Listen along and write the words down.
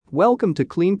Welcome to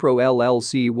CleanPro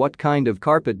LLC. What kind of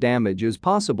carpet damage is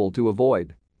possible to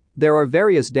avoid? There are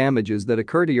various damages that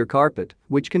occur to your carpet,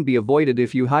 which can be avoided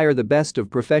if you hire the best of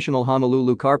professional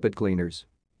Honolulu carpet cleaners.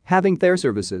 Having their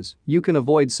services, you can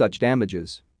avoid such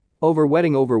damages.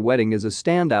 Overwetting. Overwetting is a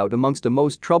standout amongst the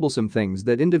most troublesome things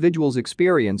that individuals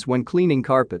experience when cleaning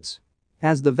carpets,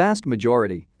 as the vast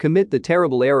majority commit the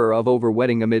terrible error of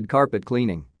overwetting amid carpet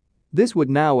cleaning. This would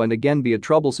now and again be a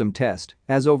troublesome test,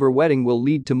 as overwetting will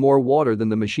lead to more water than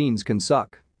the machines can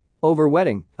suck.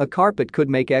 Overwetting a carpet could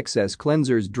make excess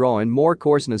cleansers draw in more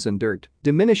coarseness and dirt,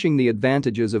 diminishing the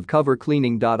advantages of cover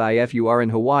cleaning. If you are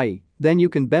in Hawaii, then you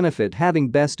can benefit having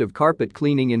best of carpet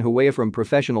cleaning in Hawaii from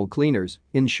professional cleaners,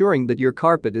 ensuring that your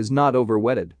carpet is not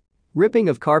overwetted. Ripping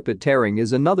of carpet. Tearing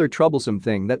is another troublesome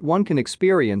thing that one can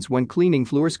experience when cleaning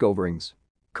floor coverings.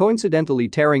 Coincidentally,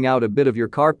 tearing out a bit of your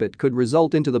carpet could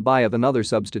result into the buy of another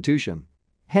substitution.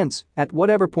 Hence, at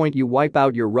whatever point you wipe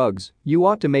out your rugs, you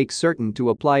ought to make certain to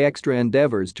apply extra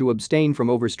endeavors to abstain from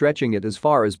overstretching it as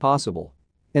far as possible.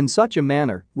 In such a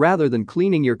manner, rather than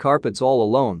cleaning your carpets all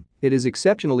alone, it is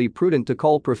exceptionally prudent to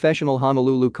call professional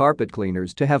Honolulu carpet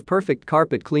cleaners to have perfect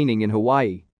carpet cleaning in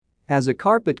Hawaii. As a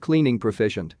carpet cleaning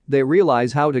proficient, they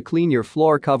realize how to clean your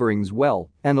floor coverings well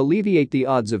and alleviate the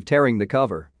odds of tearing the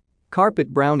cover.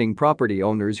 Carpet browning. Property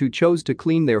owners who chose to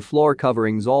clean their floor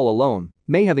coverings all alone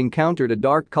may have encountered a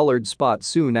dark-colored spot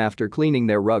soon after cleaning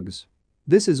their rugs.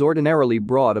 This is ordinarily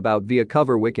brought about via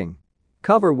cover wicking.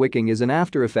 Cover wicking is an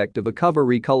aftereffect of a cover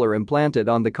recolor implanted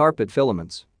on the carpet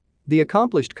filaments. The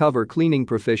accomplished cover cleaning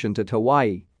proficient at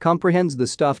Hawaii comprehends the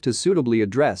stuff to suitably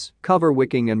address cover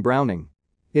wicking and browning.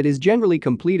 It is generally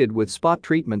completed with spot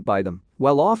treatment by them,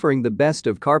 while offering the best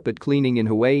of carpet cleaning in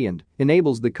Hawaii and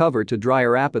enables the cover to dry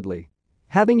rapidly.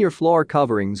 Having your floor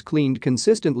coverings cleaned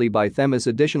consistently by them is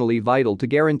additionally vital to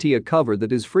guarantee a cover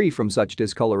that is free from such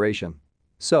discoloration.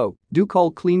 So, do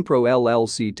call CleanPro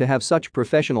LLC to have such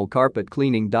professional carpet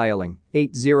cleaning. Dialing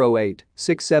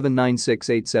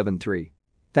 808-679-6873.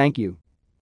 Thank you.